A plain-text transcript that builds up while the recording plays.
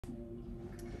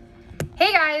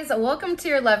Hey guys, welcome to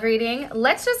your love reading.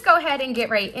 Let's just go ahead and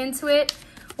get right into it.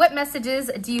 What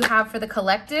messages do you have for the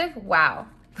collective? Wow.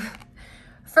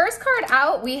 First card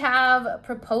out, we have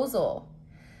proposal.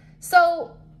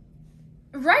 So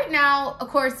right now, of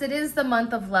course, it is the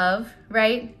month of love,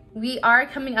 right? We are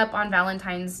coming up on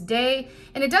Valentine's Day,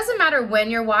 and it doesn't matter when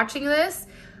you're watching this.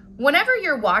 Whenever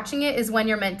you're watching it is when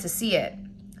you're meant to see it.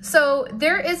 So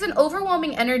there is an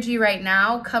overwhelming energy right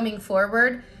now coming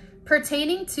forward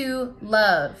pertaining to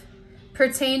love,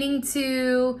 pertaining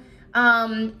to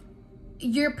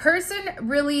your person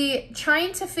really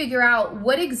trying to figure out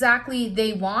what exactly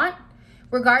they want,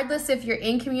 regardless if you're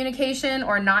in communication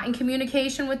or not in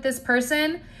communication with this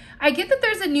person. I get that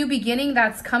there's a new beginning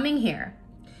that's coming here.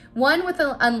 One with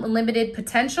an unlimited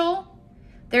potential.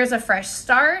 There's a fresh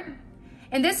start.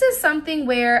 And this is something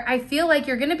where I feel like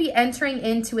you're going to be entering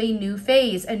into a new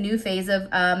phase of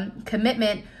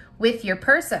commitment with your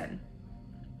person.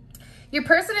 Your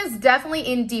person is definitely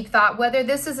in deep thought, whether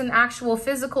this is an actual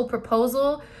physical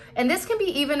proposal, and this can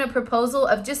be even a proposal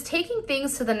of just taking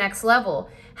things to the next level,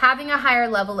 having a higher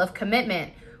level of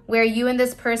commitment where you and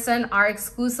this person are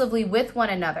exclusively with one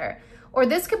another. Or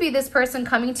this could be this person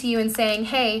coming to you and saying,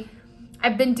 hey,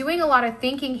 I've been doing a lot of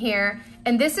thinking here,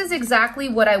 and this is exactly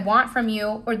what I want from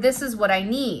you, or this is what I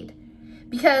need.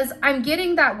 Because I'm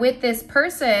getting that with this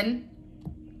person,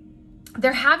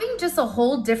 they're having just a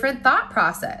whole different thought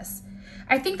process.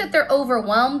 I think that they're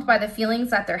overwhelmed by the feelings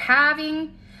that they're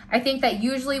having. I think that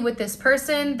usually with this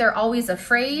person, they're always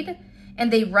afraid and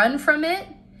they run from it.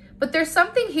 But there's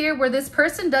something here where this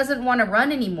person doesn't want to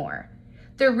run anymore.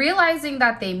 They're realizing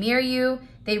that they mirror you.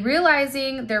 They're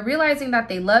realizing that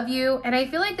they love you. And I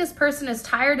feel like this person is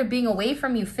tired of being away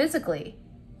from you physically.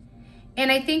 And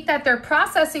I think that they're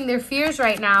processing their fears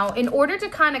right now in order to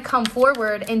kind of come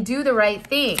forward and do the right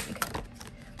thing.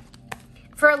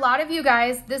 For a lot of you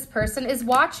guys, this person is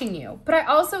watching you. But I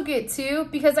also get too,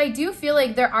 because I do feel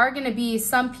like there are going to be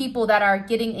some people that are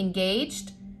getting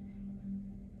engaged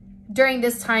during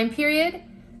this time period.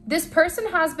 This person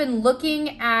has been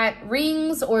looking at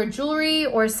rings or jewelry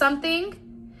or something.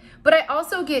 But I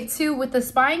also get too, with the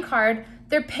spine card,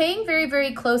 they're paying very,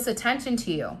 very close attention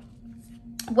to you.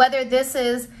 Whether this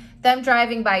is them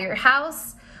driving by your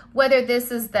house, whether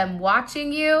this is them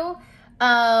watching you,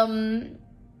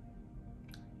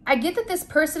 I get that this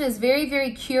person is very,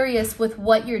 very curious with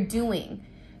what you're doing.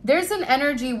 There's an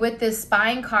energy with this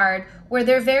spine card where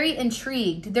they're very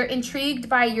intrigued. They're intrigued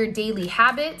by your daily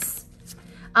habits.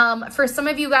 For some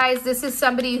of you guys, this is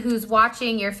somebody who's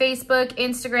watching your Facebook,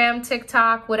 Instagram,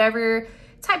 TikTok, whatever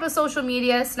type of social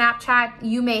media, Snapchat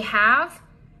you may have.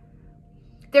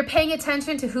 They're paying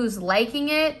attention to who's liking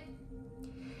it.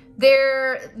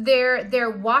 They're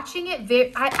watching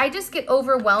it. I just get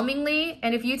overwhelmingly,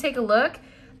 and if you take a look,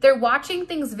 they're watching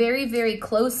things very, very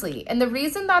closely. And the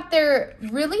reason that they're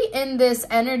really in this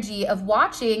energy of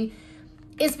watching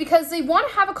is because they want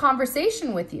to have a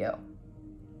conversation with you.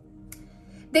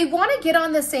 They want to get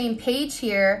on the same page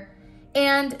here,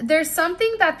 and there's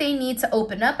something that they need to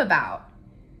open up about.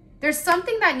 There's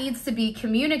something that needs to be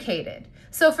communicated.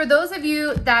 So for those of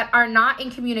you that are not in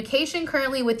communication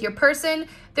currently with your person,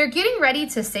 they're getting ready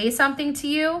to say something to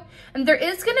you, and there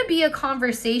is going to be a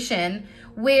conversation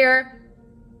where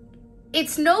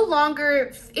it's no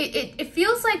longer, it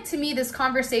feels like to me, this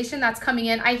conversation that's coming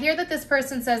in, I hear that this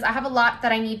person says, I have a lot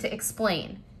that I need to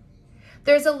explain.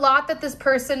 There's a lot that this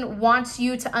person wants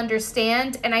you to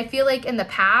understand. And I feel like in the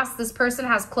past, this person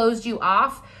has closed you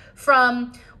off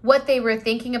from what they were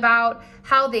thinking about,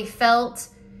 how they felt.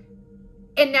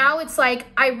 And now it's like,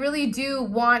 I really do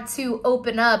want to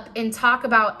open up and talk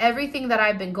about everything that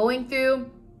I've been going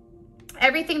through,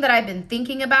 everything that I've been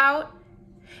thinking about.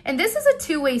 And this is a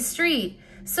two-way street.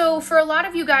 So for a lot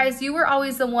of you guys, you were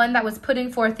always the one that was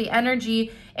putting forth the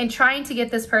energy and trying to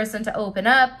get this person to open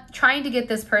up, trying to get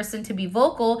this person to be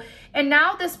vocal. And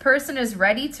now this person is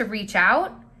ready to reach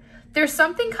out. There's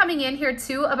something coming in here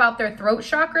too about their throat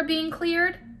chakra being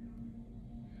cleared.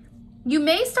 You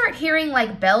may start hearing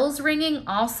like bells ringing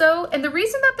also. And the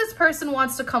reason that this person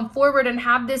wants to come forward and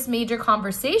have this major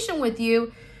conversation with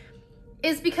you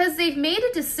is because they've made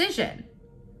a decision.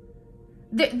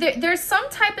 There's some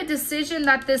type of decision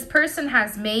that this person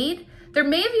has made. There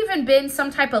may have even been some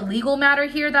type of legal matter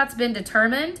here that's been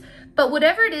determined. But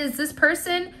whatever it is, this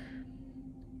person,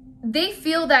 they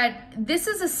feel that this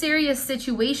is a serious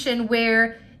situation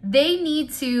where they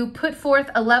need to put forth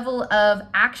a level of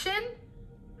action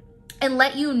and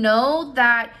let you know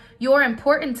that you're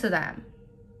important to them,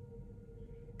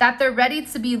 that they're ready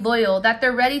to be loyal, that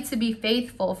they're ready to be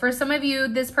faithful. For some of you,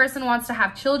 this person wants to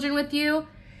have children with you.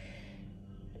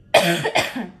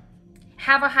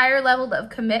 have a higher level of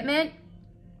commitment.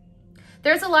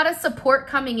 There's a lot of support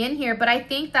coming in here, but I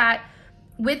think that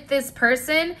with this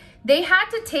person, they had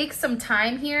to take some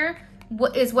time here,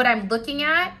 is what I'm looking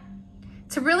at,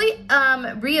 to really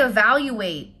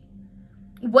reevaluate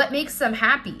what makes them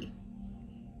happy,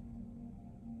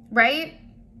 right?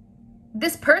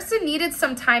 This person needed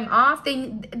some time off.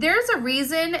 There's a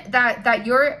reason that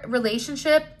your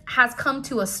relationship has come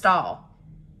to a stall.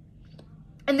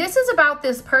 And this is about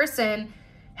this person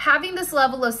having this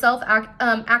level of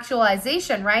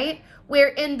self-actualization, right? Where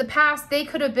in the past, they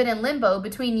could have been in limbo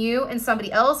between you and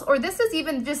somebody else, or this is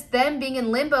even just them being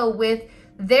in limbo with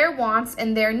their wants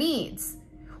and their needs,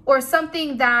 or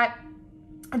something that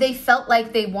they felt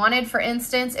like they wanted. For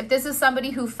instance, if this is somebody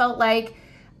who felt like,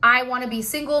 I want to be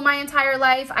single my entire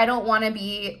life, I don't want to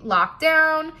be locked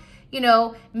down, you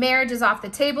know, marriage is off the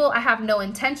table, I have no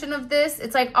intention of this.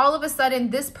 It's like all of a sudden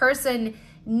this person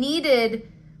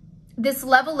needed this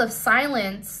level of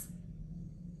silence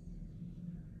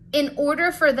in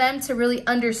order for them to really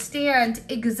understand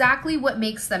exactly what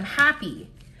makes them happy.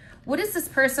 What does this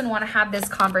person want to have this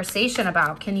conversation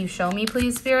about? Can you show me,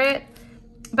 please, Spirit?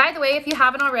 By the way, if you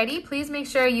haven't already, please make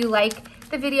sure you like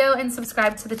the video and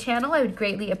subscribe to the channel. I would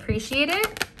greatly appreciate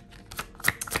it.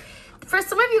 For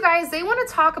some of you guys, they want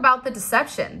to talk about the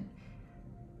deception.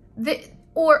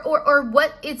 Or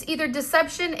what, it's either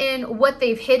deception in what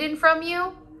they've hidden from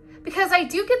you, because I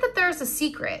do get that there's a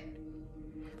secret.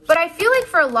 But I feel like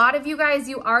for a lot of you guys,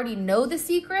 you already know the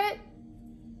secret.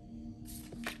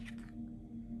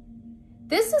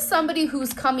 This is somebody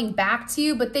who's coming back to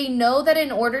you, but they know that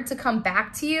in order to come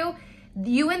back to you,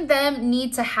 you and them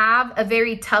need to have a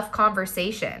very tough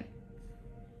conversation.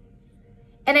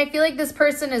 And I feel like this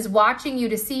person is watching you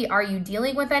to see, are you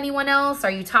dealing with anyone else?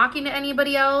 Are you talking to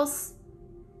anybody else?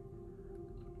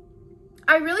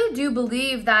 I really do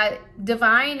believe that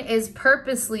Divine is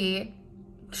purposely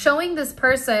showing this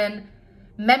person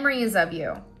memories of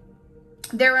you.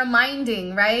 They're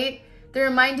reminding, right? They're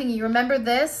reminding you, remember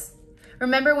this?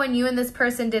 Remember when you and this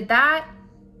person did that?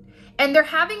 And they're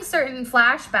having certain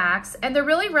flashbacks and they're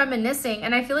really reminiscing.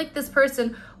 And I feel like this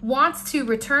person wants to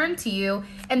return to you.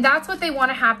 And that's what they want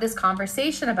to have this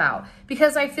conversation about.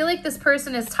 Because I feel like this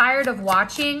person is tired of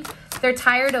watching. They're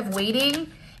tired of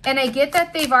waiting. And I get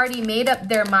that they've already made up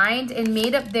their mind and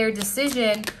made up their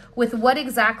decision with what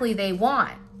exactly they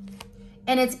want.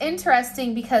 And it's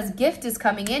interesting because gift is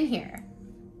coming in here.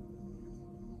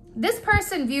 This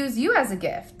person views you as a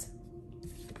gift.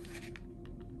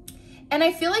 And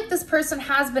I feel like this person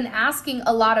has been asking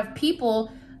a lot of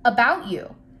people about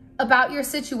you, about your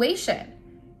situation,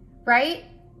 right?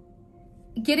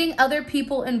 Getting other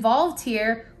people involved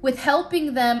here with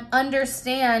helping them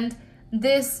understand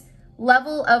this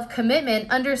level of commitment,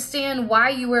 understand why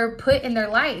you were put in their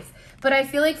life. But I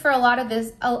feel like for a lot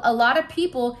of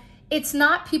people, it's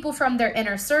not people from their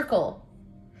inner circle.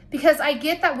 Because I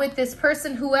get that with this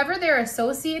person, whoever they're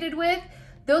associated with,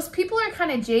 those people are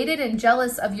kind of jaded and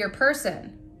jealous of your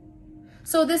person.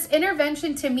 So this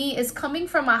intervention to me is coming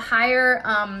from a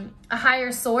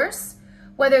higher source,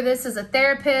 whether this is a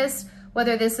therapist,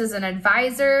 whether this is an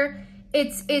advisor.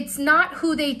 It's not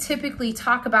who they typically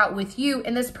talk about with you.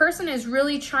 And this person is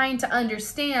really trying to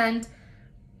understand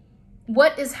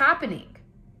what is happening.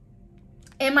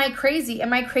 Am I crazy?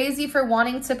 Am I crazy for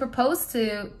wanting to propose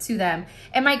to them?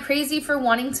 Am I crazy for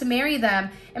wanting to marry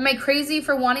them? Am I crazy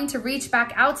for wanting to reach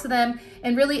back out to them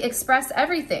and really express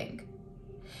everything?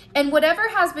 And whatever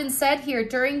has been said here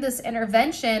during this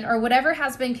intervention, or whatever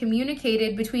has been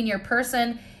communicated between your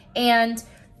person and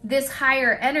this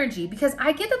higher energy, because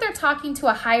I get that they're talking to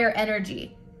a higher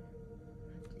energy.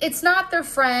 It's not their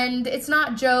friend. It's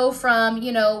not Joe from,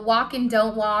 Walk and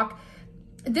Don't Walk.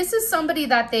 This is somebody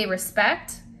that they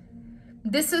respect.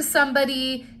 This is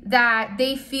somebody that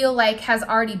they feel like has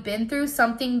already been through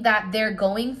something that they're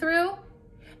going through.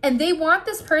 And they want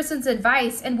this person's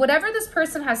advice. And whatever this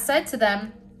person has said to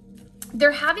them,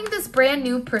 they're having this brand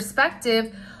new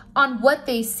perspective on what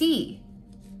they see.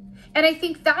 And I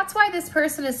think that's why this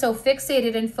person is so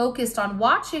fixated and focused on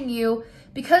watching you,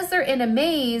 because they're in a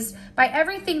maze by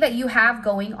everything that you have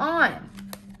going on.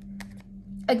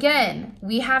 Again,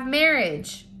 we have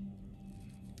marriage.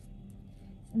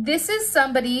 This is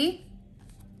somebody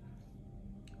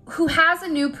who has a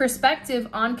new perspective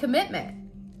on commitment.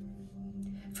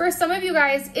 For some of you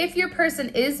guys, if your person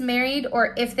is married,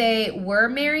 or if they were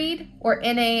married or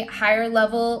in a higher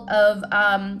level of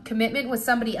commitment with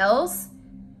somebody else,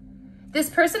 this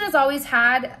person has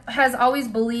always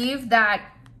believed that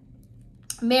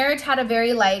marriage had a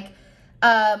very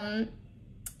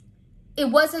it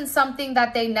wasn't something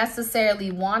that they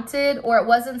necessarily wanted, or it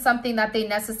wasn't something that they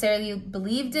necessarily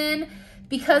believed in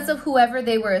because of whoever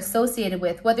they were associated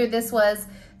with, whether this was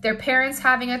their parents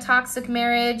having a toxic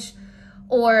marriage,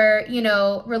 or, you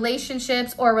know,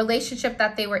 relationships, or a relationship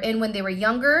that they were in when they were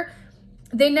younger.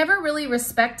 They never really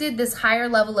respected this higher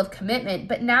level of commitment,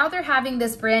 but now they're having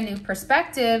this brand new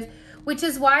perspective, which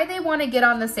is why they want to get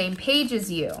on the same page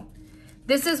as you.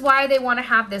 This is why they want to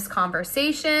have this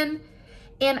conversation.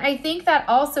 And I think that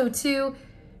also too,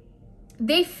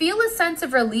 they feel a sense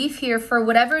of relief here for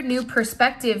whatever new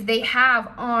perspective they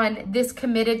have on this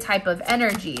committed type of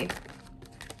energy.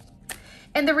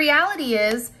 And the reality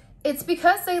is, it's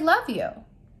because they love you.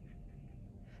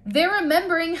 They're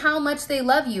remembering how much they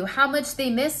love you, how much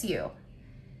they miss you.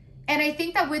 And I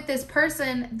think that with this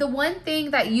person, the one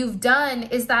thing that you've done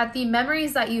is that the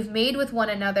memories that you've made with one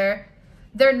another,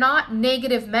 they're not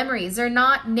negative memories. They're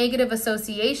not negative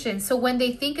associations. So when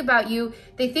they think about you,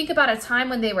 they think about a time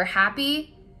when they were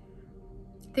happy.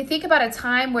 They think about a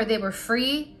time where they were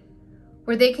free,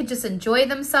 where they could just enjoy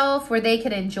themselves, where they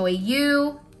could enjoy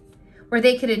you, where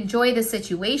they could enjoy the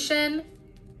situation.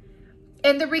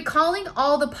 And they're recalling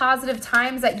all the positive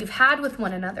times that you've had with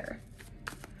one another.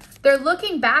 They're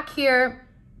looking back here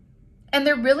and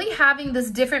they're really having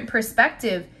this different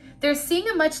perspective. They're seeing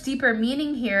a much deeper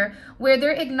meaning here where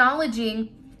they're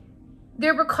acknowledging,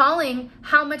 they're recalling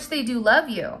how much they do love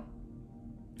you.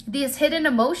 These hidden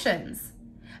emotions,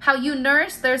 how you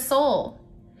nourish their soul.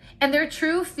 And their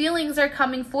true feelings are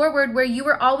coming forward where you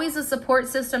were always a support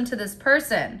system to this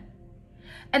person.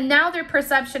 And now their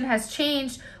perception has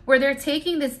changed where they're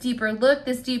taking this deeper look,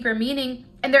 this deeper meaning,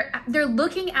 and they're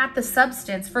looking at the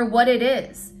substance for what it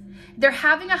is. They're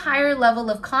having a higher level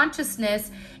of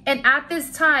consciousness, and at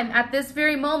this time, at this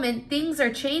very moment, things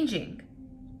are changing.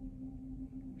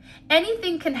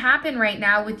 Anything can happen right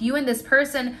now with you and this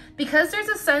person because there's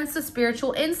a sense of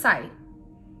spiritual insight.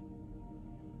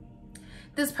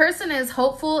 This person is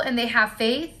hopeful and they have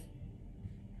faith.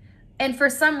 And for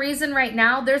some reason right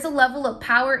now, there's a level of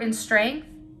power and strength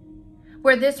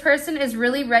where this person is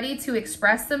really ready to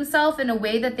express themselves in a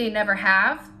way that they never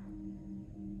have.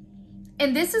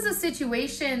 And this is a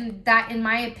situation that, in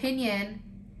my opinion,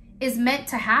 is meant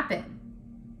to happen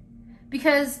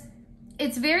because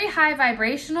it's very high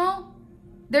vibrational.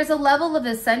 There's a level of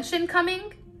ascension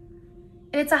coming,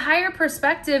 and it's a higher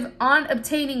perspective on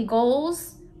obtaining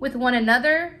goals with one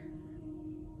another,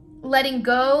 letting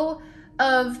go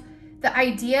of the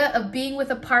idea of being with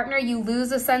a partner. You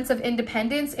lose a sense of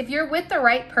independence. If you're with the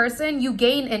right person, you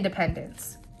gain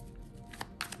independence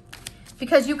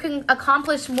because you can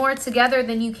accomplish more together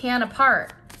than you can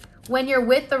apart when you're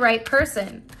with the right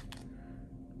person.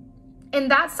 And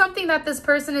that's something that this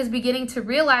person is beginning to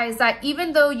realize, that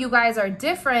even though you guys are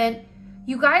different,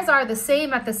 you guys are the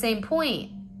same at the same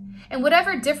point. And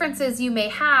whatever differences you may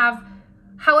have,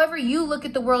 however you look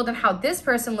at the world and how this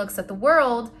person looks at the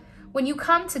world, when you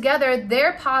come together,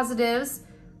 their positives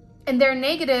and their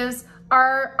negatives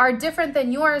are different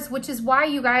than yours, which is why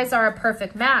you guys are a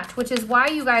perfect match, which is why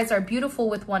you guys are beautiful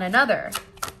with one another.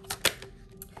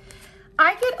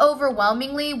 I get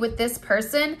overwhelmingly with this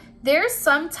person, there's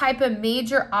some type of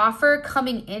major offer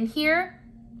coming in here.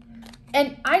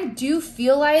 And I do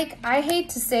feel like, I hate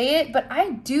to say it, but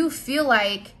I do feel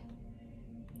like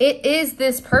it is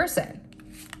this person,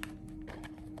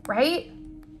 right?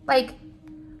 Like,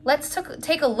 let's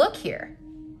take a look here.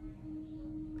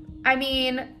 I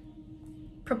mean,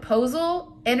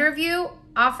 proposal, interview,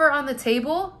 offer on the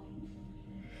table.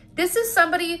 This is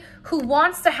somebody who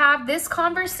wants to have this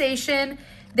conversation.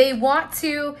 They want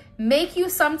to make you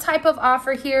some type of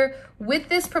offer here with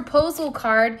this proposal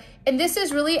card. And this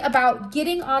is really about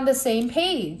getting on the same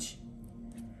page.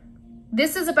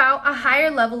 This is about a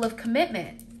higher level of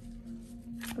commitment.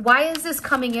 Why is this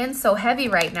coming in so heavy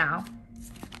right now?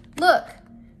 Look,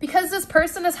 because this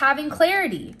person is having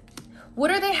clarity.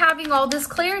 What are they having all this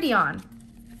clarity on?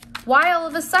 Why all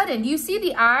of a sudden? You see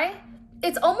the eye?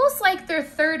 It's almost like their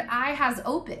third eye has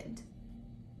opened.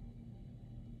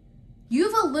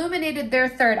 You've illuminated their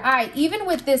third eye. Even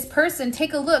with this person,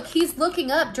 take a look. He's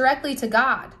looking up directly to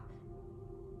God.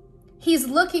 He's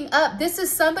looking up. This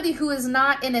is somebody who is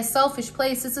not in a selfish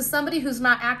place. This is somebody who's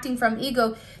not acting from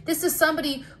ego. This is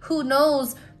somebody who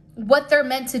knows what they're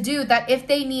meant to do, that if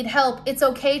they need help, it's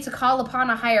okay to call upon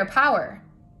a higher power.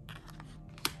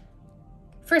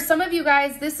 For some of you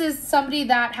guys, this is somebody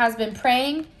that has been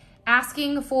praying,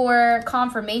 asking for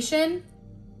confirmation,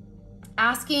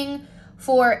 asking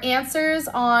for answers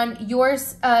on your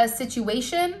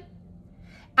situation,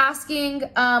 asking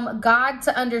God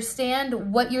to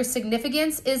understand what your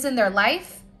significance is in their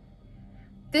life.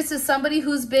 This is somebody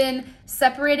who's been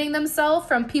separating themselves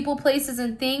from people, places,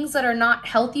 and things that are not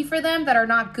healthy for them, that are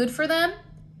not good for them.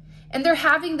 And they're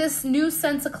having this new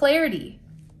sense of clarity.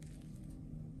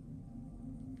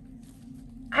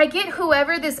 I get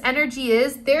whoever this energy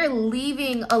is, they're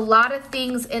leaving a lot of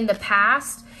things in the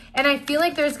past. And I feel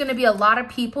like there's going to be a lot of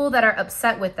people that are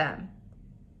upset with them.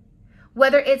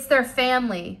 Whether it's their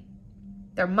family,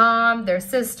 their mom, their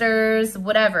sisters,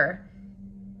 whatever.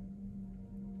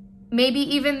 Maybe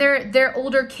even their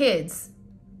older kids.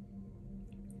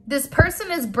 This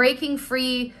person is breaking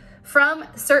free from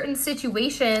certain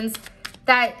situations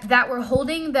that were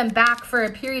holding them back for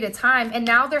a period of time. And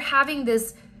now they're having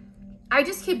this, I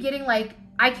just keep getting like,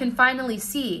 I can finally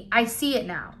see. I see it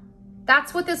now.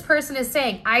 That's what this person is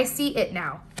saying. I see it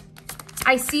now.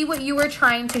 I see what you were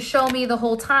trying to show me the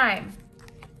whole time.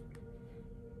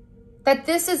 That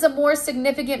this is a more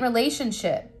significant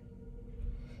relationship.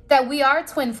 That we are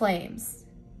twin flames.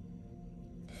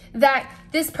 That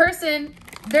this person,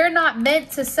 they're not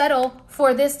meant to settle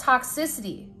for this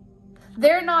toxicity.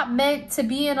 They're not meant to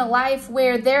be in a life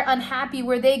where they're unhappy,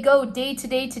 where they go day to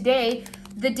day to day,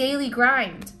 the daily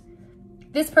grind.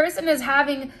 This person is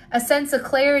having a sense of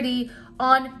clarity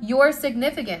on your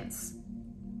significance,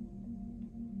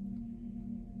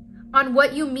 on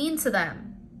what you mean to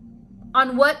them,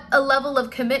 on what a level of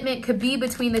commitment could be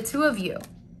between the two of you.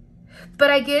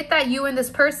 But I get that you and this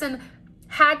person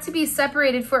had to be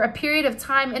separated for a period of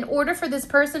time in order for this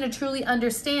person to truly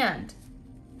understand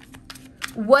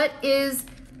what is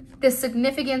the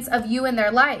significance of you in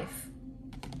their life.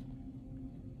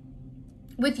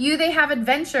 With you, they have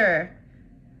adventure,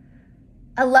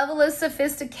 a level of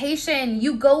sophistication.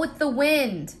 You go with the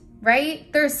wind,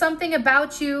 right? There's something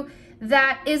about you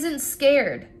that isn't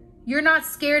scared. You're not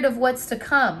scared of what's to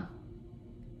come.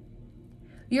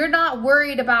 You're not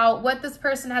worried about what this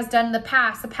person has done in the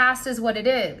past. The past is what it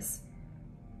is.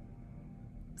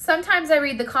 Sometimes I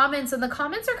read the comments and the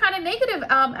comments are kind of negative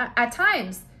at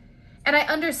times. And I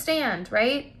understand,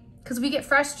 right? Because we get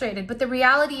frustrated. But the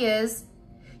reality is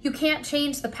you can't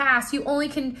change the past. You only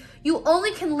can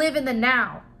live in the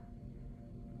now.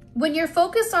 When you're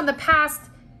focused on the past,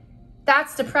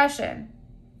 that's depression.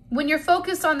 When you're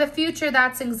focused on the future,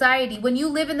 that's anxiety. When you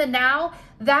live in the now,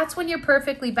 that's when you're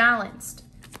perfectly balanced.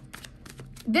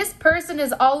 This person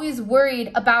is always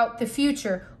worried about the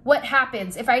future. What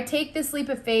happens if I take this leap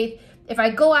of faith, if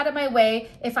I go out of my way,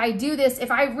 if I do this,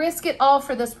 if I risk it all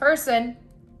for this person?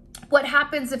 What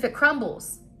happens if it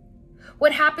crumbles?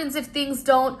 What happens if things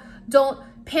don't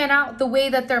pan out the way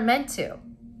that they're meant to?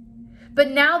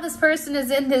 But now this person is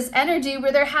in this energy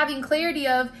where they're having clarity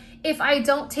of, if I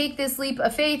don't take this leap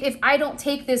of faith, if I don't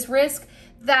take this risk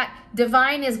that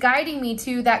divine is guiding me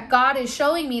to, that God is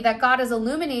showing me, that God is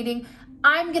illuminating,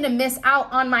 I'm going to miss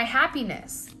out on my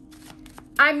happiness.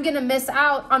 I'm going to miss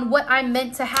out on what I'm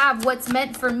meant to have, what's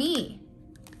meant for me.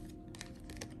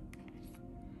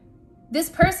 This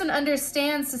person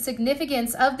understands the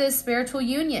significance of this spiritual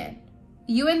union.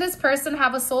 You and this person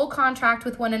have a soul contract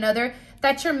with one another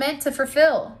that you're meant to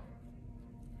fulfill.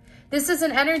 This is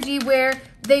an energy where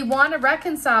they want to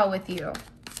reconcile with you.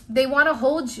 They want to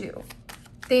hold you.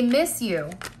 They miss you.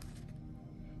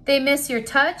 They miss your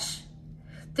touch.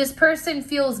 This person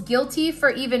feels guilty for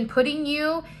even putting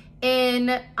you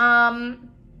in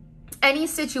any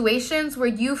situations where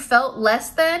you felt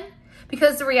less than,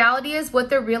 because the reality is what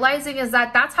they're realizing is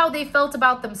that that's how they felt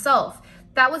about themselves.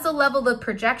 That was a level of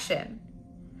projection.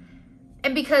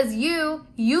 And because you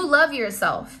love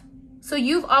yourself, so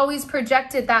you've always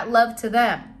projected that love to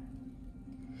them.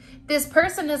 This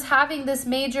person is having this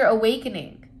major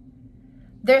awakening.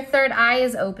 Their third eye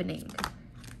is opening.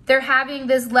 They're having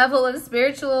this level of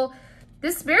spiritual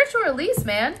release,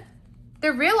 man.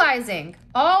 They're realizing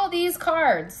all these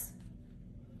cards.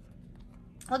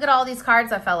 Look at all these cards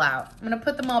that fell out. I'm going to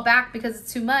put them all back because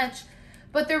it's too much.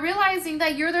 But they're realizing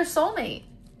that you're their soulmate.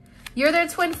 You're their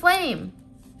twin flame.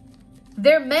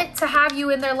 They're meant to have you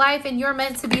in their life and you're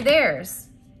meant to be theirs.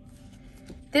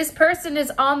 This person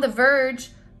is on the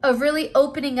verge of really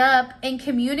opening up and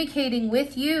communicating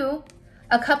with you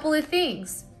a couple of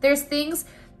things. There's things,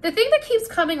 the thing that keeps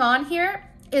coming on here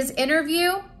is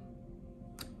interview,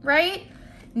 right?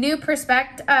 New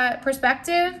perspective.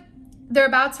 They're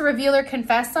about to reveal or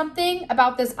confess something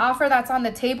about this offer that's on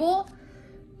the table.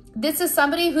 This is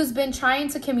somebody who's been trying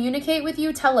to communicate with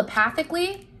you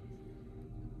telepathically.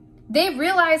 They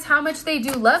realize how much they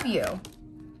do love you.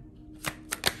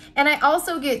 And I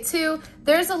also get too,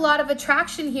 there's a lot of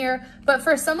attraction here, but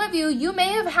for some of you, you may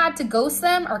have had to ghost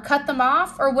them or cut them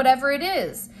off or whatever it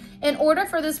is in order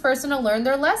for this person to learn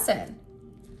their lesson.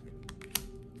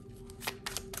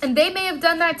 And they may have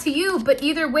done that to you, but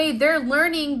either way, they're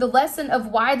learning the lesson of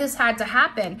why this had to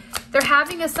happen. They're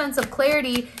having a sense of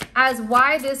clarity as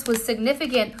why this was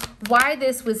significant, why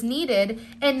this was needed.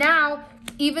 And now,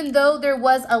 even though there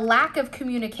was a lack of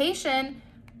communication,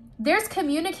 there's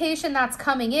communication that's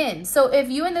coming in. So if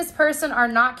you and this person are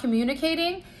not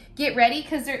communicating, get ready,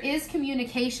 because there is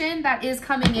communication that is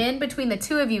coming in between the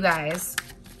two of you guys.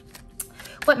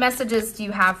 What messages do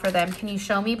you have for them? Can you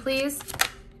show me, please?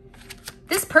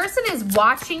 This person is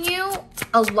watching you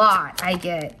a lot, I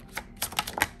get.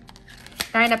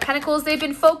 Nine of Pentacles, they've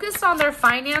been focused on their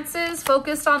finances,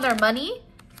 focused on their money.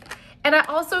 And I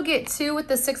also get too with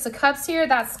the Six of Cups here,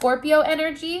 that Scorpio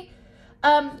energy.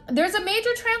 There's a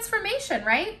major transformation,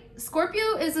 right?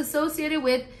 Scorpio is associated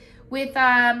with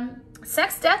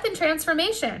sex, death, and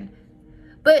transformation.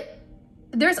 But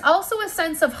there's also a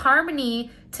sense of harmony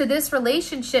to this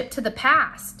relationship, to the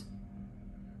past.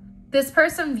 This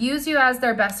person views you as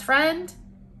their best friend.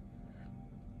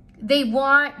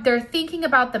 They're thinking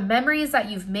about the memories that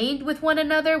you've made with one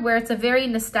another, where it's a very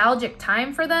nostalgic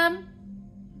time for them.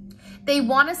 They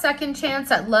want a second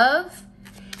chance at love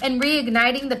and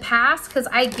reigniting the past, because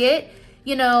I get,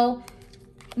 you know,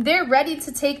 they're ready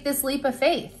to take this leap of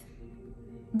faith.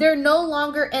 They're no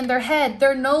longer in their head.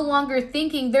 They're no longer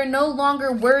thinking. They're no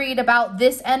longer worried about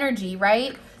this energy,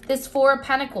 right? This Four of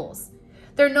Pentacles.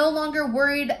 They're no longer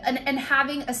worried and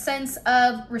having a sense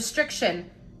of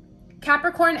restriction.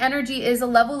 Capricorn energy is a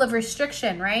level of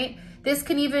restriction, right? This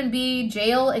can even be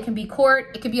jail. It can be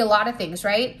court. It could be a lot of things,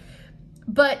 right?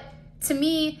 But to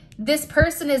me, this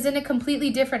person is in a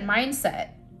completely different mindset.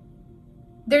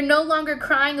 They're no longer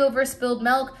crying over spilled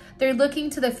milk. They're looking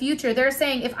to the future. They're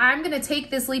saying, if I'm going to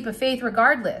take this leap of faith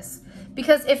regardless,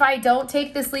 because if I don't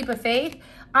take this leap of faith,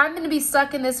 I'm going to be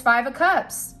stuck in this Five of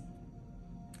Cups.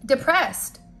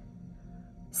 Depressed,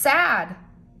 sad,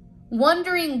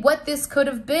 wondering what this could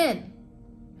have been.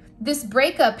 This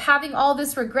breakup, having all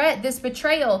this regret, this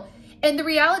betrayal. And the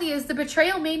reality is the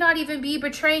betrayal may not even be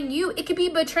betraying you. It could be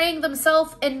betraying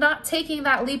themselves and not taking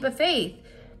that leap of faith.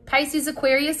 Pisces,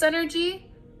 Aquarius energy.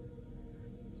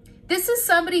 This is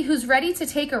somebody who's ready to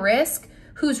take a risk,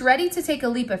 who's ready to take a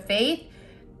leap of faith,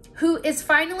 who is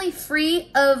finally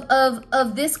free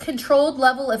of this controlled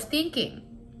level of thinking.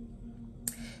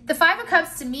 The Five of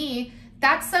Cups, to me,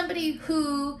 that's somebody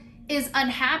who is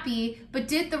unhappy but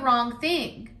did the wrong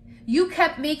thing. You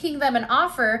kept making them an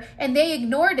offer and they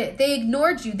ignored it. They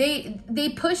ignored you. They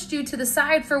pushed you to the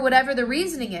side for whatever the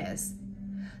reasoning is.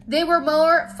 They were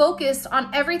more focused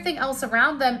on everything else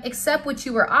around them except what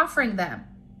you were offering them.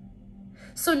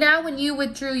 So now when you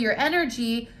withdrew your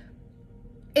energy,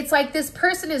 it's like this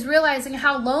person is realizing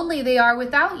how lonely they are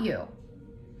without you.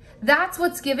 That's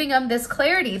what's giving them this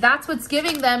clarity. That's what's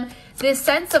giving them this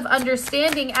sense of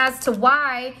understanding as to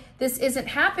why this isn't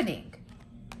happening.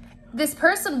 This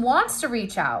person wants to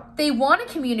reach out. They want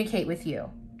to communicate with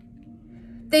you.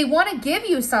 They want to give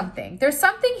you something. There's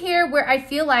something here where I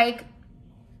feel like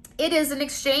it is an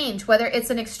exchange, whether it's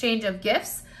an exchange of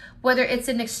gifts, whether it's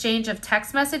an exchange of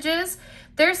text messages.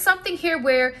 There's something here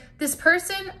where this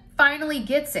person finally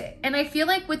gets it. And I feel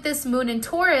like with this moon in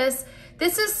Taurus,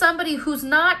 this is somebody who's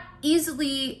not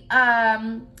easily,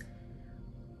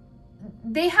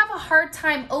 they have a hard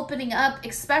time opening up,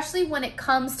 especially when it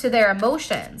comes to their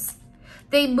emotions.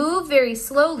 They move very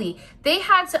slowly. They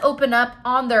had to open up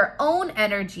on their own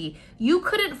energy. You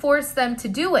couldn't force them to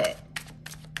do it.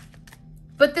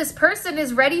 But this person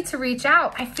is ready to reach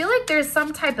out. I feel like there's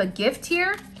some type of gift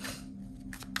here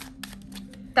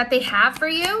that they have for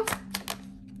you.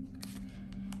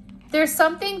 There's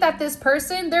something that this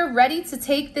person, they're ready to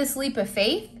take this leap of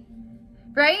faith,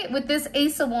 right? With this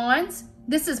Ace of Wands,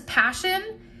 this is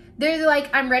passion. They're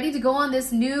like, I'm ready to go on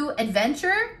this new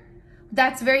adventure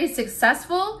that's very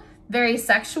successful, very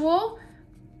sexual.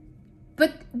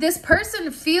 But this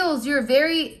person feels you're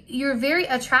very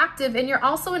attractive and you're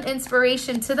also an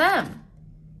inspiration to them.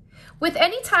 With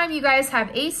any time you guys have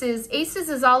aces, aces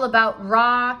is all about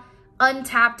raw,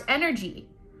 untapped energy.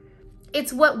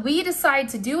 It's what we decide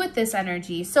to do with this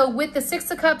energy. So with the Six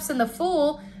of Cups and the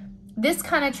Fool, this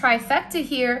kind of trifecta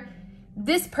here,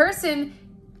 this person,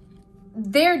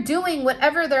 they're doing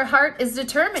whatever their heart is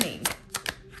determining.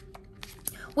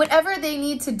 Whatever they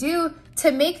need to do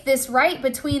to make this right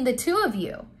between the two of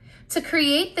you, to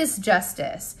create this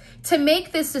justice, to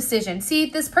make this decision. See,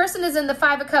 this person is in the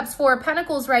Five of Cups, Four of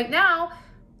Pentacles right now,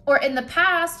 or in the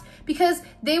past, because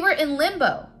they were in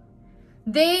limbo.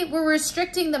 They were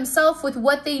restricting themselves with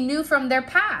what they knew from their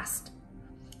past,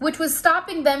 which was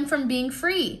stopping them from being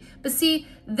free. But see,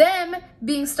 them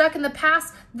being stuck in the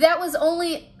past, that was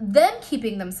only them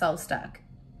keeping themselves stuck.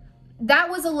 that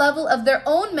was a level of their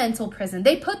own mental prison.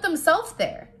 They put themselves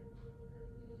there.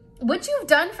 What you've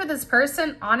done for this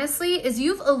person, honestly, is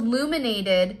you've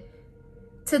illuminated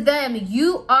to them,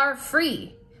 you are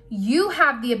free. You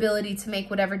have the ability to make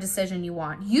whatever decision you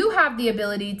want. You have the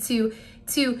ability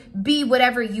to be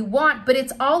whatever you want, but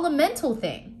it's all a mental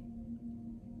thing.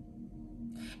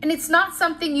 And it's not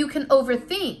something you can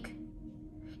overthink.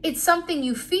 It's something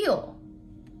you feel.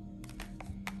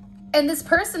 And this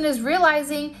person is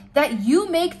realizing that you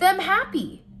make them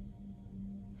happy.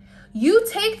 You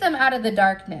take them out of the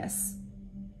darkness.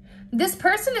 This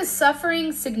person is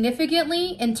suffering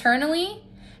significantly internally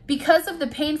because of the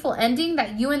painful ending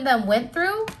that you and them went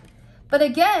through. But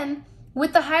again,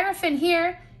 with the Hierophant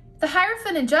here, the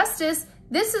Hierophant in Justice,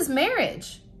 this is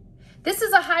marriage. This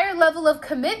is a higher level of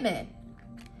commitment.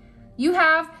 You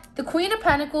have the Queen of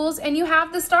Pentacles and you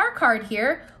have the Star card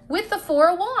here with the Four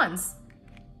of Wands.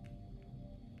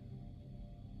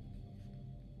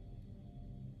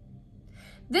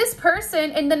 This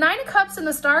person, and the Nine of Cups and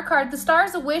the Star card, the Star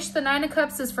is a wish, the Nine of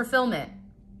Cups is fulfillment.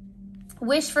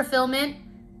 Wish fulfillment.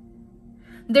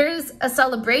 There's a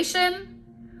celebration,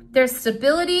 there's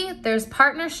stability, there's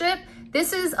partnership.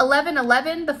 This is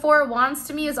 11-11. The Four of Wands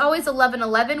to me is always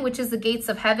 11-11, which is the gates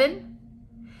of heaven.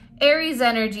 Aries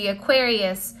energy,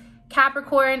 Aquarius,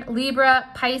 Capricorn, Libra,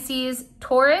 Pisces,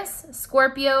 Taurus,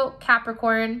 Scorpio,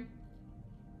 Capricorn.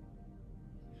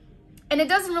 And it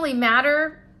doesn't really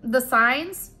matter the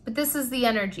signs, but this is the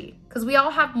energy because we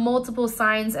all have multiple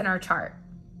signs in our chart.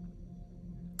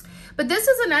 But this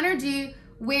is an energy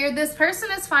where this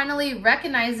person is finally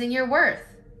recognizing your worth.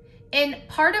 And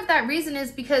part of that reason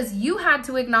is because you had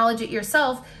to acknowledge it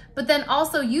yourself, but then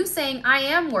also you saying, I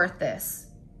am worth this.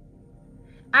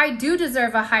 I do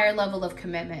deserve a higher level of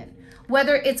commitment.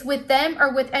 Whether it's with them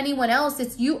or with anyone else,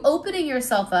 it's you opening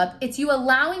yourself up. It's you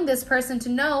allowing this person to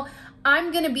know,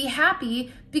 I'm going to be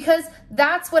happy because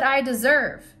that's what I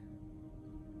deserve.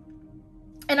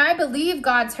 And I believe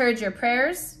God's heard your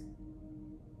prayers.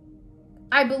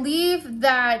 I believe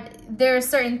that there are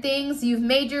certain things. You've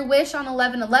made your wish on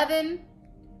 11-11.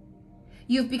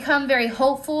 You've become very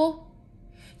hopeful.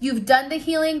 You've done the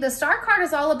healing. The Star card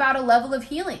is all about a level of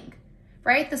healing,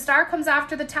 right? The Star comes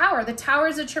after the Tower. The Tower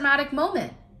is a traumatic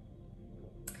moment.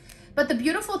 But the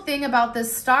beautiful thing about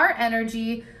this Star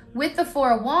energy with the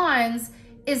Four of Wands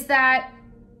is that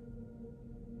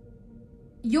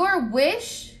your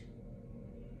wish,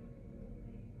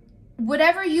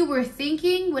 whatever you were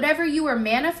thinking, whatever you were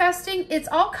manifesting, it's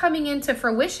all coming into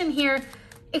fruition here,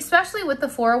 especially with the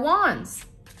Four of Wands.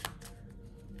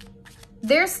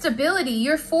 There's stability.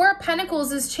 Your Four of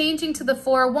Pentacles is changing to the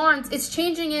Four of Wands. It's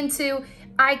changing into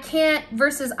I can't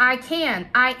versus I can.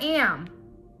 I am.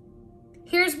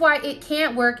 Here's why it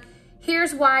can't work.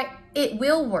 Here's why it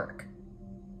will work.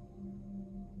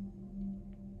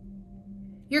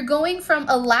 You're going from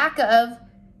a lack of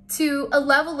to a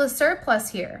level of surplus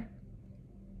here.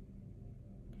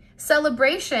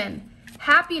 Celebration,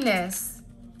 happiness,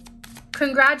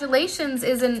 congratulations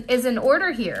is in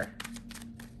order here.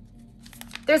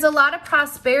 There's a lot of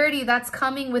prosperity that's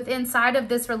coming with inside of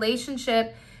this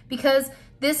relationship because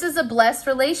this is a blessed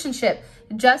relationship.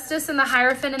 Justice and the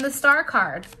Hierophant and the Star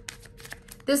card.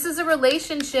 This is a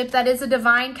relationship that is a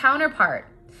divine counterpart.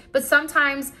 But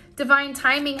sometimes divine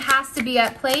timing has to be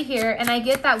at play here. And I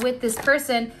get that with this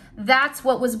person, that's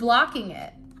what was blocking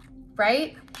it,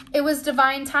 right? It was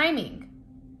divine timing.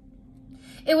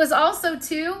 It was also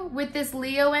too, with this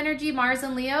Leo energy, Mars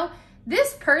and Leo,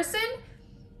 this person,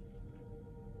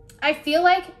 I feel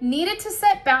like needed to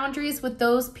set boundaries with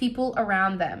those people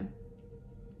around them.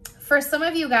 For some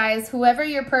of you guys, whoever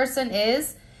your person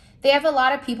is, they have a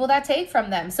lot of people that take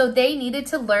from them. So they needed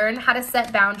to learn how to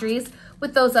set boundaries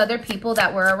with those other people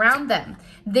that were around them.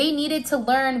 They needed to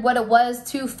learn what it was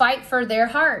to fight for their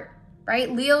heart,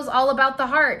 right? Leo's all about the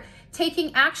heart.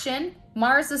 Taking action,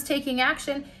 Mars is taking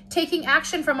action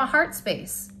from a heart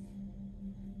space.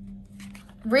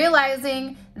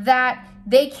 Realizing that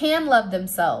they can love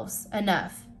themselves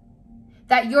enough,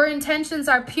 that your intentions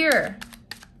are pure,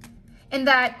 and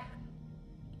that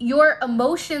your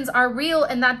emotions are real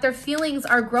and that their feelings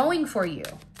are growing for you.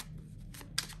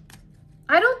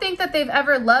 I don't think that they've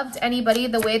ever loved anybody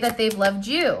the way that they've loved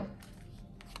you.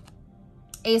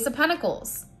 Ace of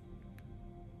Pentacles.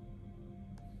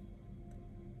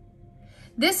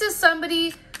 This is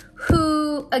somebody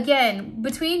who, again,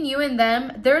 between you and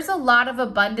them, there's a lot of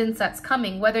abundance that's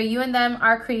coming. Whether you and them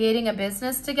are creating a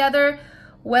business together,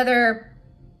 whether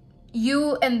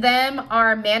you and them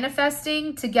are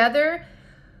manifesting together,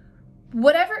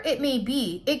 whatever it may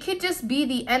be, it could just be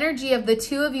the energy of the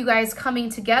two of you guys coming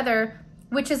together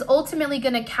which is ultimately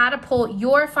going to catapult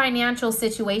your financial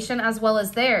situation as well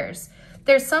as theirs.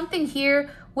 There's something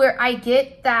here where I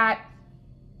get that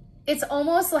it's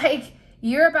almost like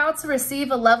you're about to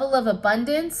receive a level of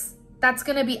abundance that's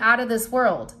going to be out of this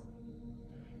world.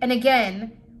 And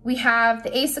again, we have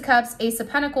the Ace of Cups, Ace of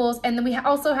Pentacles, and then we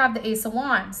also have the Ace of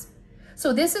Wands.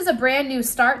 So this is a brand new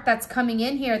start that's coming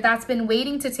in here that's been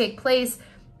waiting to take place.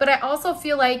 But I also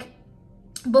feel like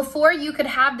before you could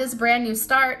have this brand new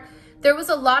start, there was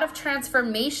a lot of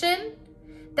transformation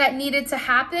that needed to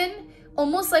happen,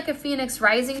 almost like a Phoenix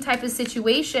Rising type of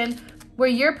situation where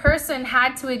your person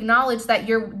had to acknowledge that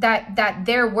that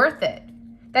they're worth it,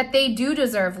 that they do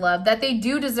deserve love, that they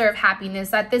do deserve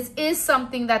happiness, that this is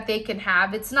something that they can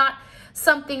have. It's not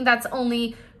something that's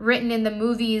only written in the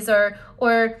movies or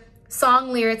song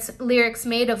lyrics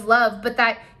made of love, but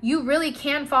that you really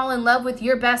can fall in love with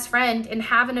your best friend and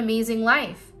have an amazing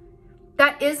life.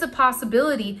 That is a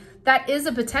possibility. That is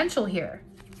a potential here.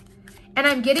 And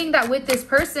I'm getting that with this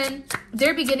person,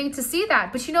 they're beginning to see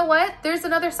that. But you know what? There's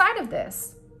another side of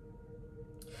this.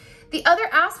 The other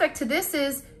aspect to this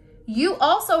is you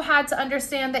also had to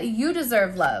understand that you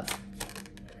deserve love.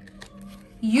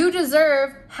 You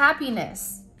deserve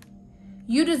happiness.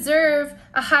 You deserve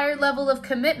a higher level of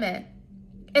commitment.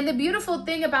 And the beautiful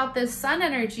thing about this sun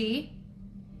energy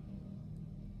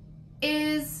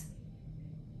is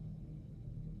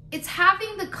it's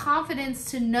having the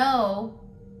confidence to know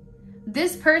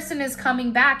this person is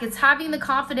coming back. It's having the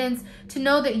confidence to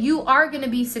know that you are going to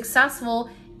be successful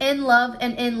in love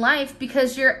and in life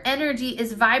because your energy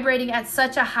is vibrating at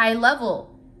such a high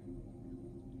level.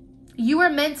 You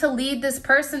are meant to lead this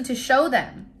person to show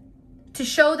them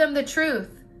the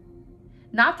truth.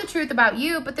 Not the truth about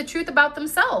you, but the truth about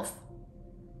themselves.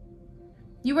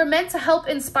 You were meant to help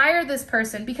inspire this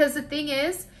person because the thing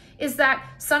is that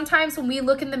sometimes when we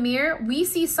look in the mirror, we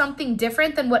see something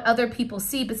different than what other people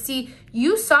see. But see,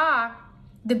 you saw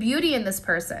the beauty in this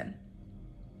person.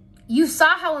 You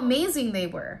saw how amazing they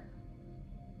were.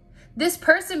 This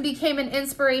person became an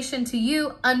inspiration to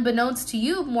you, unbeknownst to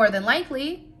you, more than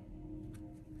likely.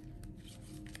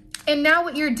 And now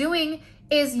what you're doing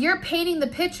is you're painting the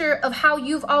picture of how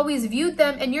you've always viewed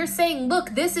them, and you're saying,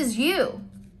 look, this is you.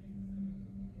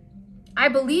 I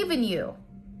believe in you.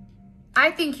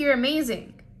 I think you're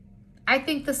amazing. I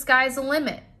think the sky's the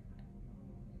limit.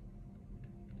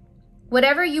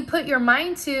 Whatever you put your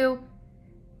mind to,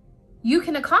 you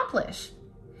can accomplish.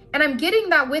 And I'm getting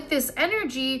that with this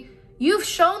energy, you've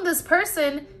shown this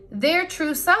person their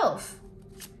true self.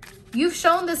 You've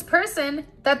shown this person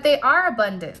that they are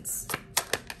abundance.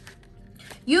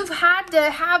 You've had to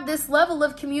have this level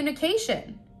of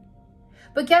communication.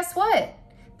 But guess what?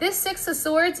 This Six of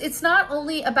Swords, it's not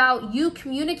only about you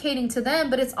communicating to them,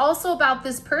 but it's also about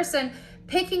this person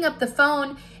picking up the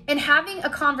phone and having a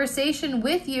conversation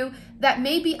with you that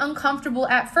may be uncomfortable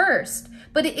at first.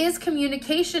 But it is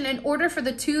communication in order for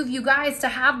the two of you guys to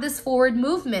have this forward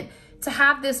movement, to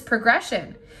have this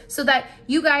progression, so that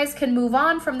you guys can move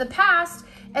on from the past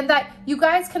and that you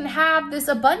guys can have this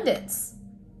abundance.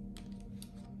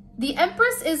 The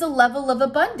Empress is a level of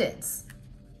abundance.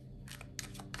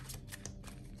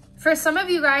 For some of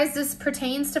you guys, this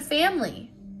pertains to family.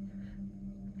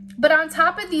 But on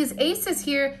top of these aces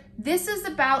here, this is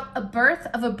about a birth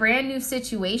of a brand new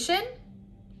situation,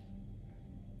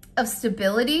 of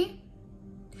stability.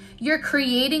 You're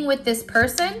creating with this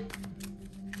person.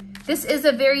 This is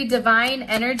a very divine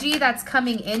energy that's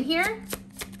coming in here.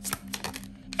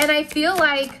 And I feel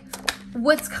like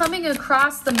what's coming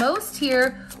across the most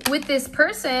here with this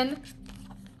person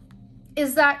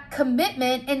is that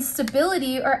commitment and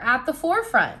stability are at the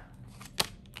forefront.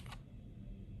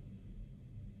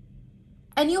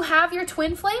 And you have your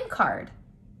twin flame card.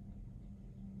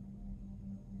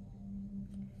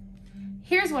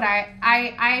 Here's what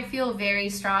I feel very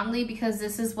strongly, because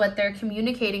this is what they're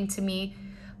communicating to me.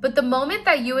 But the moment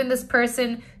that you and this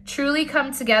person truly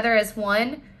come together as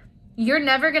one, you're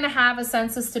never going to have a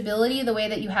sense of stability the way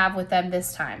that you have with them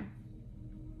this time.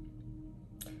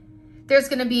 There's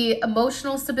going to be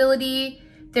emotional stability.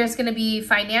 There's going to be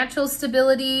financial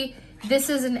stability. This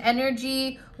is an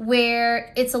energy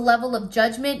where it's a level of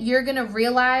judgment. You're going to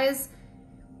realize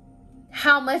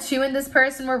how much you and this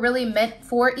person were really meant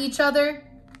for each other.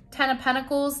 10 of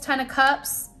Pentacles, 10 of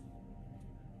Cups.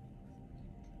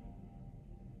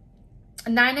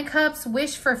 9 of Cups,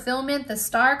 wish fulfillment, the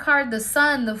Star card, the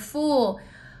Sun, the Fool.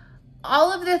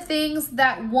 All of the things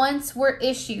that once were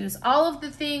issues, all of the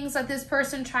things that this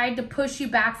person tried to push you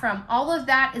back from, all of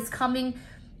that is coming,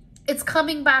 it's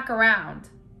coming back around.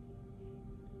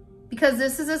 Because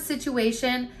this is a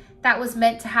situation that was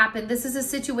meant to happen. This is a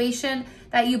situation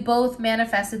that you both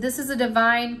manifested. This is a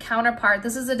divine counterpart.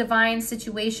 This is a divine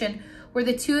situation where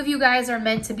the two of you guys are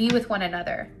meant to be with one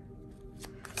another.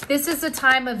 This is a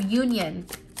time of union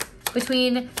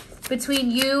between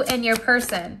you and your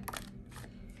person.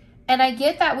 And I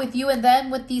get that with you and them,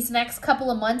 with these next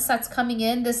couple of months that's coming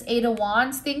in, this 8 of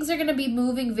Wands, things are going to be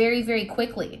moving very, very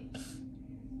quickly.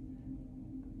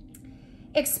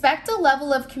 Expect a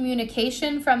level of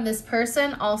communication from this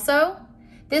person also.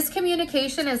 This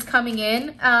communication is coming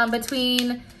in and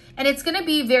it's going to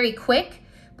be very quick,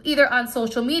 either on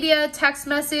social media, text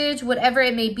message, whatever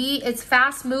it may be. It's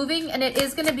fast moving and it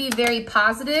is going to be very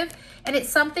positive. And it's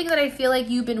something that I feel like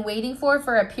you've been waiting for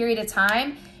a period of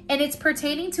time. And it's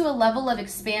pertaining to a level of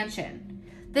expansion.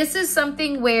 This is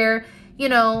something where, you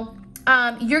know,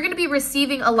 you're going to be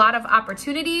receiving a lot of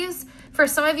opportunities. For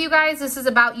some of you guys, this is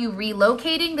about you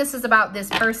relocating. This is about this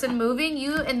person moving,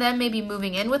 you and them maybe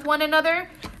moving in with one another.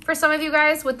 For some of you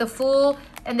guys, with the Fool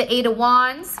and the 8 of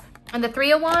Wands and the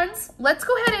 3 of Wands, let's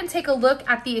go ahead and take a look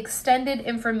at the extended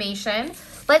information.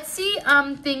 Let's see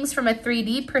things from a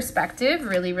 3D perspective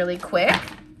really, really quick.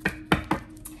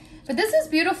 But this is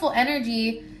beautiful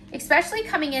energy, especially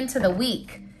coming into the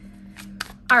week.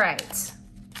 All right.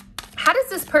 How does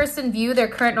this person view their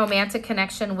current romantic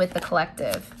connection with the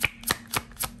collective?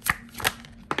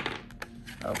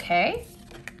 Okay.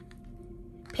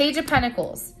 Page of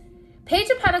Pentacles. Page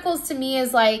of Pentacles to me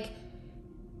is like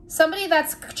somebody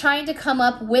that's trying to come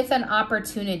up with an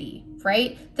opportunity,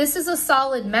 right? This is a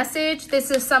solid message.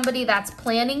 This is somebody that's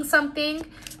planning something,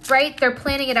 right? They're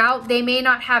planning it out. They may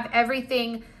not have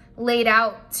everything laid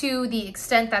out to the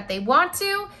extent that they want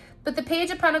to, but the Page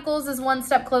of Pentacles is one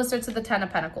step closer to the 10 of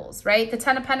Pentacles, right? The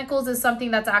 10 of Pentacles is something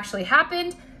that's actually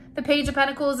happened. The Page of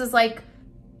Pentacles is like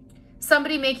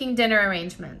somebody making dinner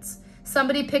arrangements,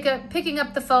 somebody picking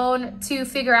up the phone to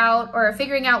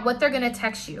figuring out what they're going to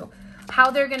text you, how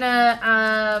they're going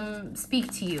to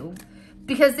speak to you,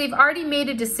 because they've already made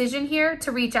a decision here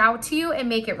to reach out to you and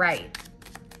make it right.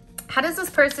 How does this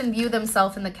person view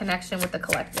themselves in the connection with the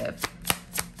collective?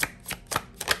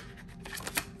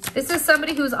 This is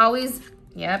somebody who's always,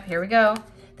 yep, here we go.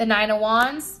 The 9 of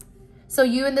Wands. So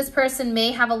you and this person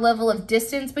may have a level of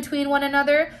distance between one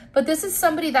another, but this is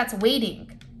somebody that's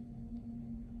waiting.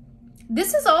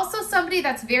 This is also somebody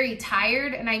that's very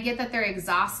tired, and I get that they're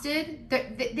exhausted.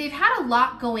 They've had a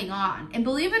lot going on. And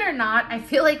believe it or not, I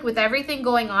feel like with everything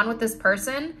going on with this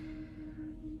person,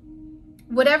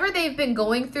 whatever they've been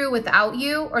going through without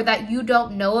you, or that you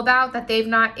don't know about, that they've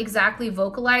not exactly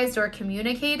vocalized or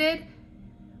communicated,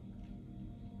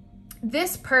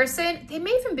 this person, they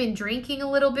may have even been drinking a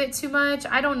little bit too much.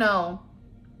 I don't know.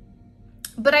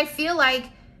 But I feel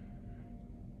like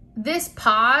this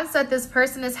pause that this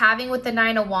person is having with the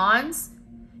 9 of Wands,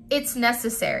 it's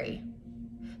necessary.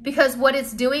 Because what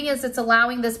it's doing is it's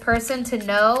allowing this person to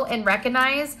know and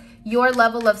recognize your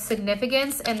level of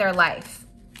significance in their life.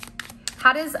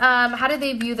 How do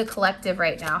they view the collective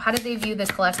right now? How do they view the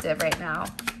collective right now?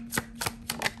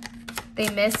 They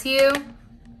miss you.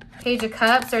 Page of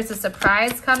Cups, there's a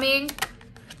surprise coming.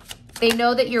 They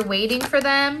know that you're waiting for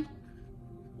them.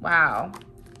 Wow.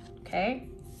 Okay.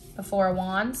 The 4 of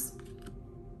Wands.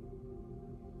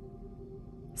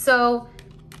 So,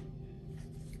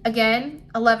 again,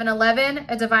 11-11,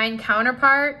 a divine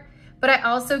counterpart. But I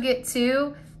also get,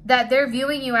 too, that they're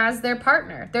viewing you as their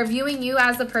partner. They're viewing you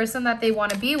as the person that they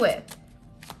want to be with.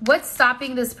 What's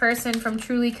stopping this person from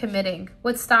truly committing?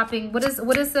 What does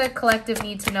the collective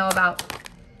need to know about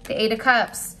the 8 of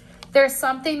Cups? There's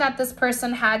something that this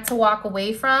person had to walk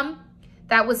away from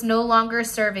that was no longer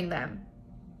serving them.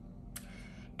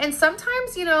 And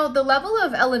sometimes, you know, the level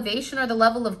of elevation or the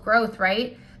level of growth,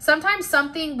 right? Sometimes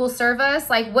something will serve us,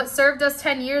 like what served us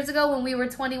 10 years ago when we were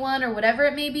 21 or whatever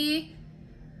it may be,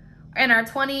 in our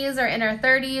 20s or in our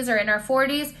 30s or in our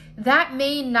 40s, that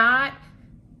may not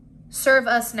serve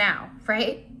us now,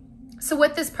 right? So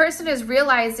what this person is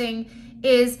realizing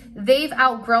is they've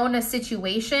outgrown a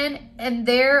situation and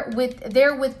they're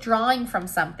withdrawing from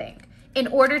something in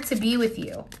order to be with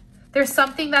you. There's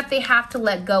something that they have to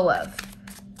let go of.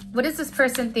 What is this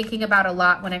person thinking about a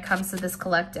lot when it comes to this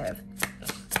collective?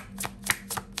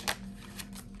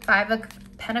 5 of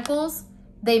Pentacles.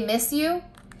 They miss you.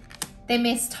 They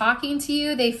miss talking to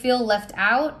you. They feel left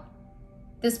out.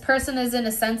 This person is in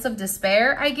a sense of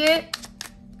despair, I get,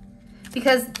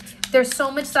 because there's so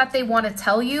much that they want to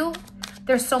tell you.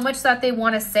 There's so much that they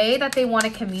want to say, that they want to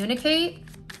communicate.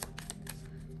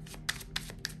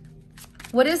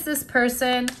 What is this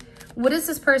person's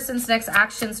next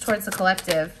actions towards the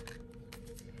collective?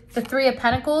 The 3 of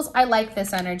Pentacles, I like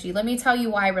this energy. Let me tell you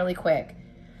why really quick.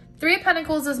 Three of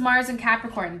Pentacles is Mars and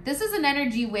Capricorn. This is an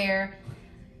energy where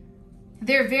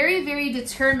they're very, very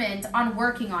determined on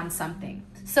working on something.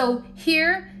 So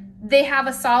here they have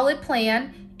a solid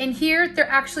plan, and here they're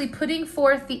actually putting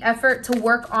forth the effort to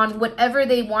work on whatever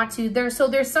they want to. So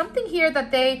there's something here that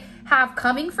they have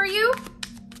coming for you.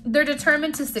 They're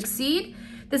determined to succeed.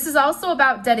 This is also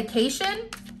about dedication.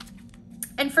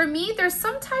 And for me, there's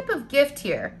some type of gift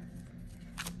here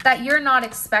that you're not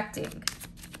expecting.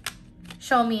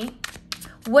 Show me.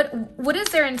 What is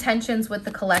their intentions with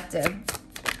the collective?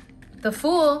 The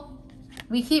Fool.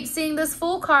 We keep seeing this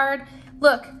Fool card.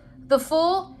 Look, the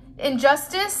Fool,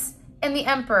 Injustice, and the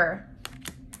Emperor.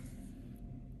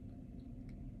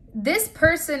 This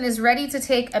person is ready to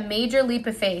take a major leap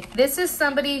of faith. This is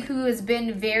somebody who has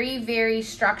been very, very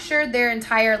structured their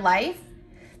entire life.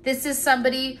 This is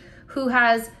somebody who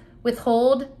has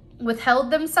withheld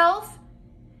themselves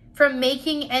from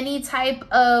making any type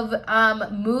of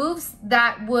moves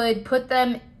that would put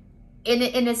them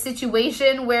in a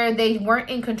situation where they weren't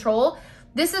in control.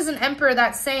 This is an Emperor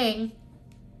that's saying,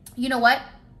 you know what?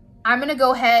 I'm going to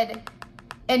go ahead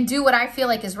and do what I feel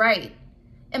like is right.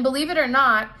 And believe it or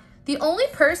not, the only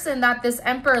person that this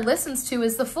Emperor listens to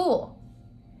is the Fool.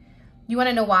 You want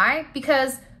to know why?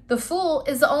 Because the Fool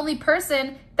is the only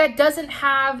person that doesn't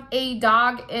have a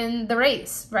dog in the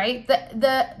race, right?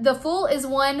 The Fool is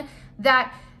one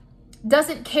that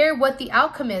doesn't care what the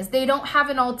outcome is. They don't have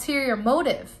an ulterior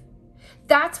motive.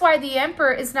 That's why the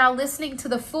Emperor is now listening to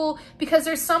the Fool, because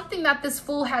there's something that this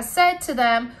Fool has said to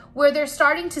them where they're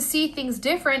starting to see things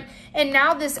different. And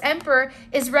now this Emperor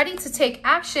is ready to take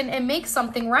action and make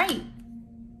something right.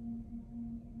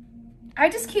 I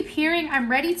just keep hearing, I'm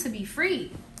ready to be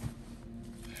free.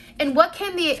 And what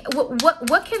can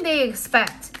they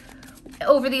expect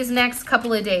over these next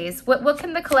couple of days? What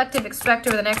can the collective expect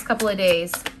over the next couple of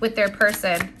days with their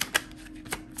person?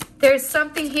 There's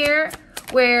something here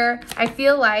where I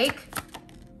feel like,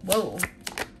 whoa,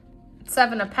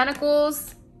 Seven of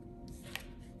Pentacles,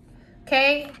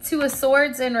 okay, Two of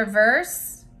Swords in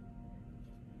reverse,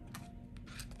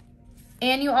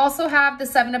 and you also have the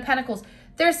Seven of Pentacles.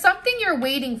 There's something you're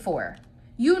waiting for.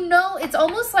 You know, it's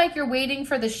almost like you're waiting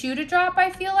for the shoe to drop, I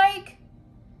feel like.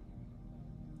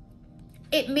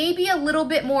 It may be a little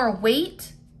bit more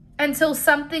weight until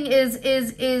something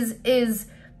is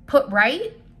put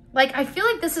right. Like, I feel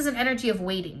like this is an energy of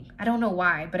waiting. I don't know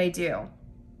why, but I do.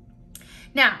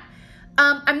 Now,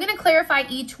 I'm going to clarify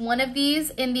each one of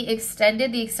these in the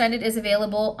extended. The extended is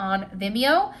available on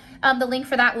Vimeo. The link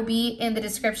for that will be in the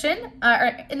description,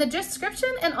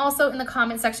 and also in the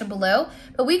comment section below.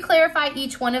 But we clarify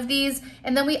each one of these,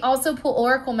 and then we also pull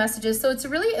oracle messages. So it's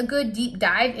really a good deep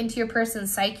dive into your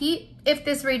person's psyche if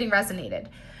this reading resonated.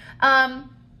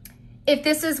 If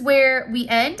this is where we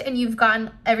end and you've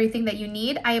gotten everything that you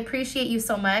need, I appreciate you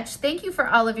so much. Thank you for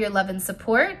all of your love and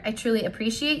support. I truly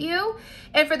appreciate you.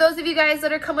 And for those of you guys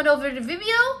that are coming over to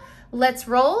Vimeo, let's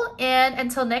roll. And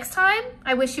until next time,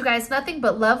 I wish you guys nothing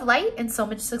but love, light, and so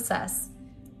much success.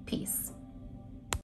 Peace.